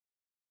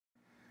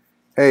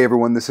Hey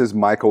everyone, this is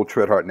Michael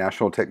Tritthart,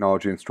 National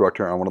Technology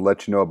Instructor, and I want to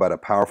let you know about a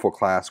powerful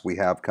class we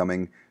have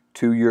coming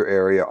to your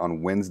area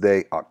on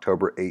Wednesday,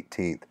 October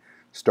 18th.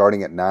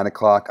 Starting at 9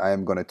 o'clock, I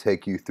am going to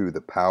take you through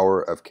the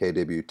power of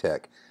KW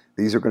Tech.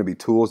 These are going to be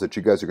tools that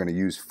you guys are going to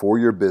use for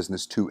your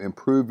business to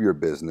improve your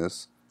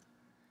business.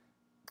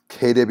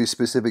 KW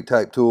specific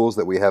type tools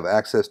that we have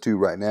access to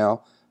right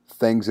now,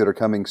 things that are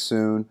coming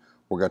soon.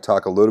 We're going to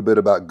talk a little bit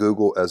about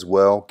Google as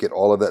well, get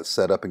all of that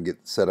set up and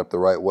get set up the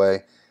right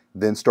way.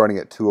 Then starting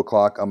at 2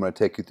 o'clock, I'm going to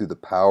take you through the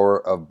power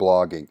of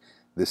blogging.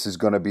 This is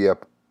going to be a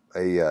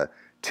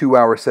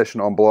 2-hour session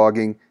on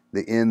blogging,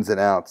 the ins and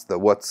outs, the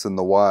what's and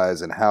the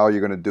whys, and how you're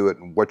going to do it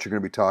and what you're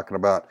going to be talking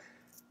about.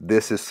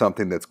 This is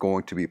something that's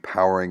going to be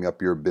powering up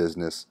your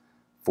business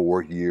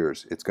for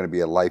years. It's going to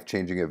be a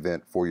life-changing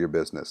event for your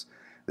business.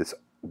 It's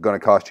going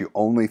to cost you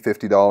only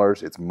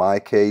 $50. It's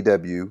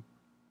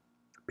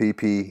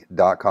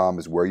mykwpp.com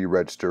is where you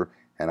register,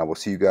 and I will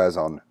see you guys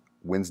on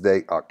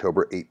Wednesday,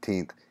 October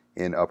 18th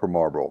in Upper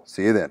Marlboro.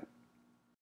 See you then.